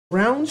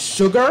Brown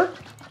sugar?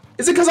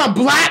 Is it because I'm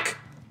black?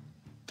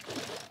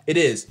 It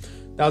is.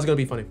 That was gonna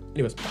be funny.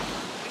 Anyways,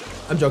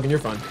 I'm joking, you're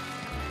fun.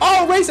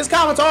 All racist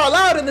comments are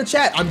allowed in the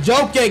chat. I'm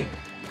joking.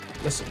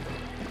 Listen.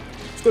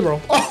 Squid roll.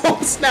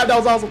 Oh, snap, that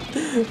was awesome.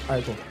 All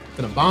right, cool.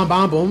 Gonna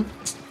bomb, boom.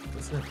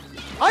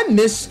 I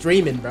miss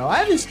streaming, bro. I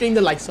haven't streamed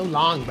in like so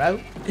long, bro.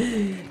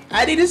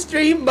 I need to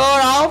stream more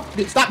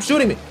often. Stop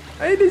shooting me.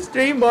 I need to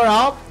stream more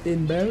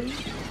often, bro.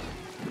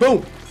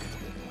 Boom.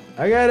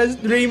 I gotta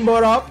stream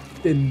more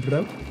often,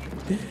 bro.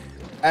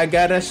 I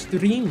gotta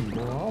stream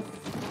more often.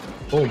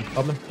 Boom,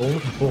 boom,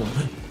 boom, boom.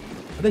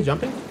 Are they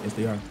jumping? Yes,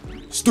 they are.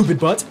 Stupid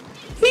butt.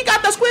 He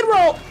got the squid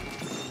roll.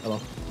 Hello.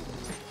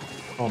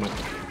 Oh my God.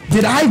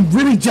 Did I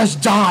really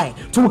just die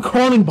to a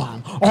curling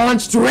bomb on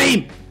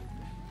stream?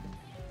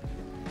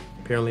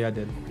 Apparently I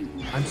did.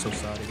 I'm so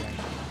sorry,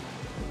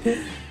 guys.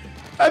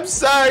 I'm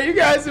sorry, you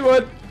guys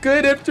want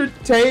good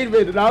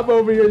entertainment, and I'm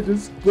over here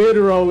just squid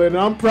rolling, and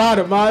I'm proud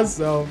of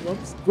myself.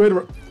 I'm squid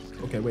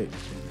okay, wait.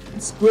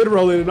 I'm squid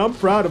rolling, and I'm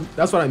proud of.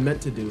 That's what I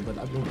meant to do, but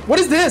I don't. What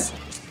is this?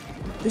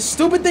 This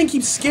stupid thing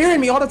keeps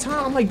scaring me all the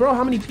time. I'm like, bro,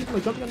 how many people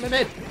are jumping on my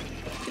bed?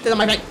 Get that on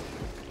my bed.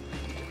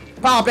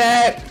 Pop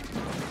it.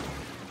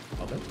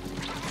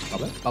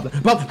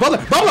 Bubble.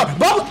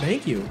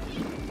 Thank you.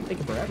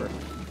 Taking forever.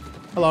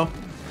 Hello.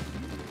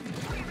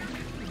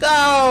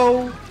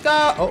 Go.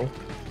 Oh.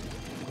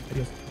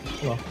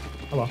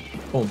 Hello.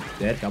 Boom.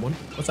 Dead. Got one.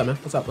 What's up, man?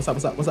 What's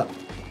up?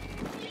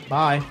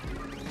 Bye.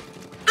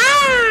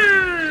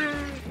 Ah!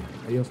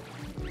 Adios,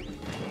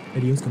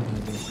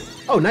 compatible.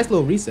 Oh, nice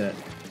little reset.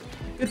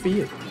 Good for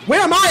you. Where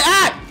am I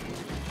at?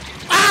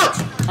 Ouch!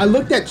 I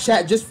looked at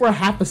chat just for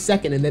half a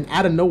second, and then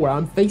out of nowhere,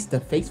 I'm face to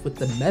face with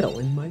the metal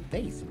in my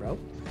face, bro.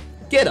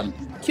 Get him.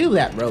 Kill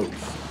that rose.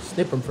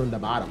 Snip him from the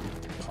bottom.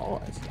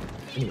 Pause.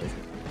 Anyways.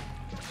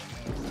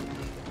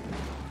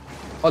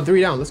 Oh,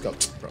 3 down. Let's go.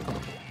 Bro, come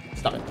on.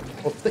 Stop it.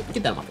 Oh, get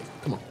that out of my face.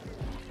 Come on.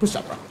 Push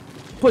up, bro.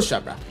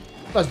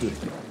 Let's do this.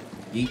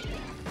 Yeet.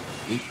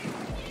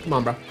 Come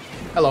on, bro.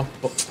 Hello.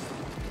 Oh.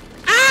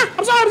 Ah!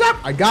 I'm sorry.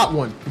 I got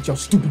one. With your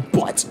stupid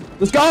butt.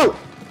 Let's go.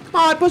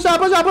 Come on. Push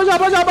up. Did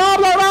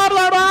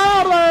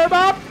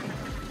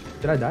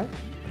I die? I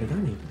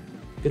died.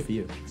 Good for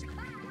you.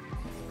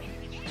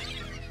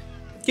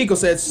 Kiko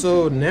said,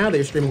 so now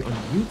they're streaming on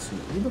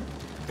YouTube.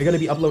 They're going to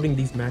be uploading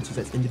these matches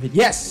as individual.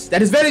 Yes,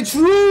 that is very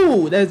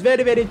true. That is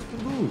very, very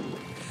true.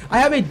 I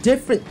have a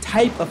different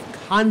type of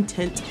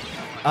content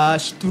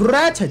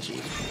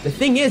strategy. The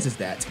thing is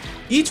that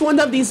each one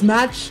of these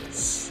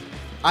matches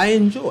I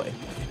enjoy.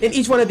 In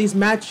each one of these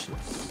matches,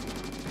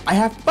 I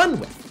have fun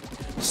with.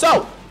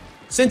 So,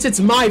 since it's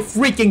my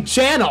freaking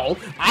channel,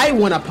 I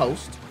want to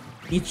post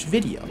each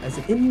video as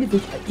an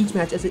individual, each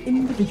match as an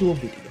individual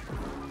video.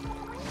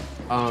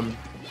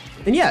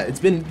 And yeah, it's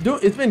been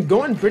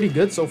going pretty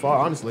good so far,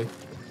 honestly.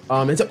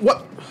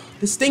 What?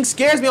 This thing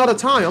scares me all the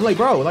time. I'm like,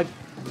 bro, like,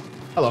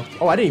 hello.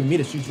 Oh, I didn't even mean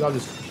to shoot you. I'll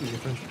just shoot your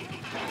friend.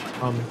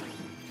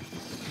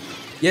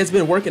 Yeah, it's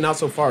been working out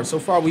so far. So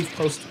far, we've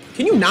posted.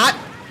 Can you not?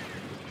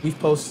 We've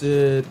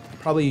posted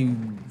probably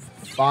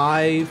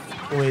 5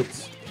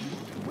 points.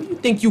 Where do you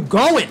think you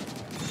going?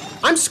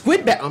 I'm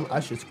squid back. I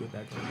should squid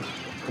back.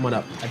 Come on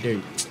up. I dare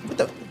you. What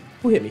the?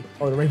 Who hit me?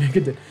 Oh, the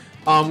RAINMAKER did.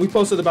 We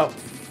posted about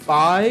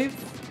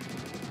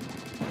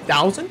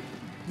 5,000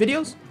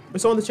 videos or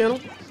so on the channel,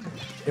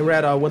 and we're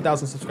at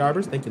 1,000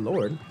 subscribers. Thank you,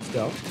 Lord. Let's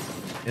go.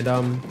 And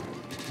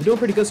we're doing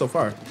pretty good so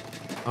far.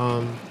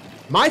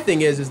 My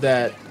thing is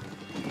that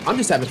I'm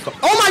just having fun.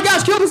 Oh my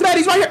gosh, kill this man.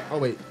 He's right here. Oh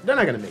wait, they're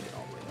not gonna make it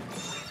all the way.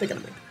 They're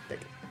gonna make it.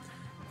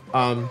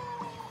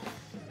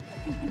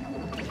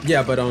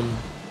 Yeah, but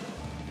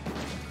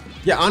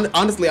yeah,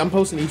 honestly, I'm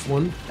posting each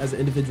one as an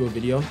individual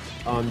video,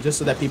 just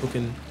so that people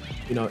can,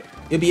 you know,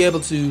 you'll be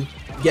able to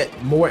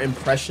get more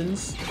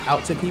impressions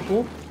out to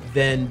people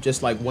than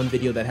just like one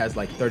video that has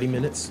like 30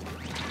 minutes.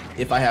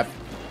 If I have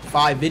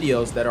 5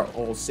 videos that are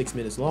all 6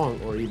 minutes long,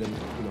 or even,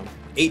 you know,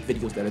 8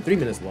 videos that are 3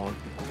 minutes long,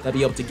 they'll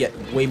be able to get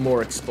way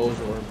more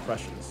exposure or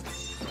impressions.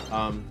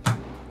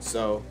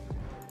 So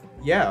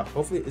yeah,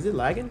 hopefully, is it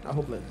lagging? I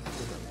hope that.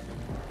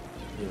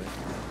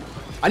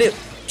 Anyway,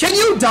 can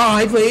you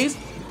die, please?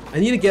 I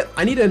need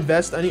to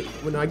invest.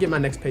 When I get my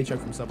next paycheck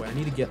from Subway, I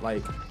need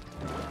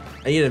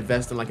to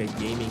invest in like a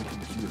gaming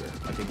computer,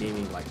 like a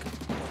gaming like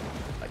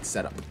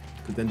setup,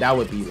 because then that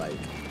would be like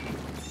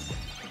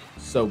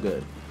so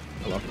good.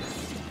 Hello.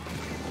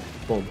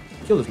 Boom.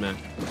 Kill this man.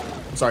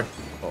 I'm sorry.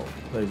 Oh,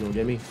 players gonna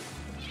get me.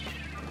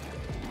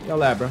 Y'all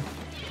lad, bro.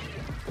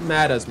 Come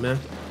at us, man.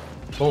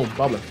 Boom,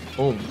 bubbler.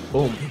 Boom,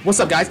 boom. What's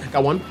up, guys?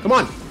 Got one. Come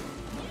on.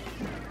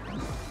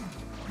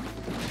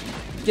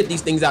 Get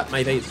these things out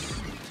my face.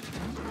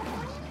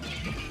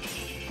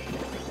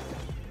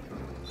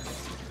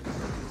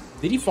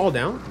 Did he fall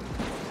down?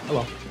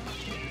 Hello.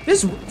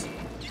 This.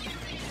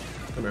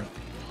 Come here.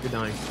 You're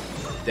dying.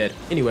 Dead.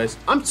 Anyways,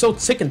 I'm so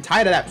sick and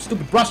tired of that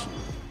stupid brush.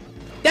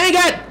 Dang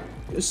it!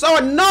 You're so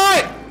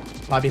annoying!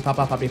 Poppy, pop,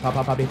 pop, poppy, pop,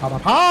 pop, poppy, pop,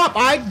 pop, pop!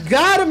 I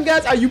got him,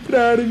 guys! Are you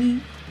proud of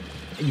me?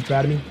 Are you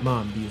proud of me?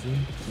 Mom, do you see me?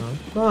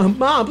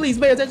 Mom, please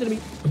pay attention to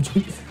me.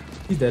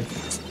 He's dead.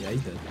 Yeah,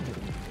 he's dead.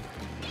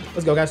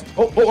 Let's go, guys.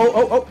 Oh.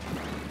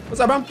 What's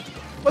up, bro?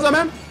 What's up,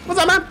 man? What's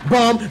up, man?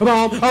 Bomb, a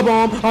bomb, a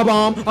bomb, a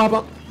bomb, a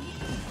bomb.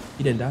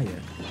 He didn't die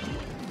yet.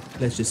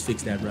 Let's just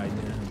fix that right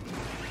now.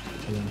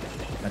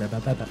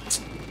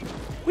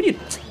 What do you?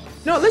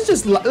 No, let's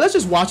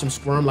just watch him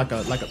squirm like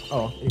a.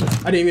 Oh,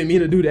 anyways, I didn't even mean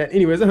to do that.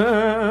 Anyways,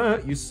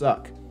 you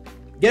suck.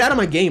 Get out of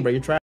my game, bro. You're trash.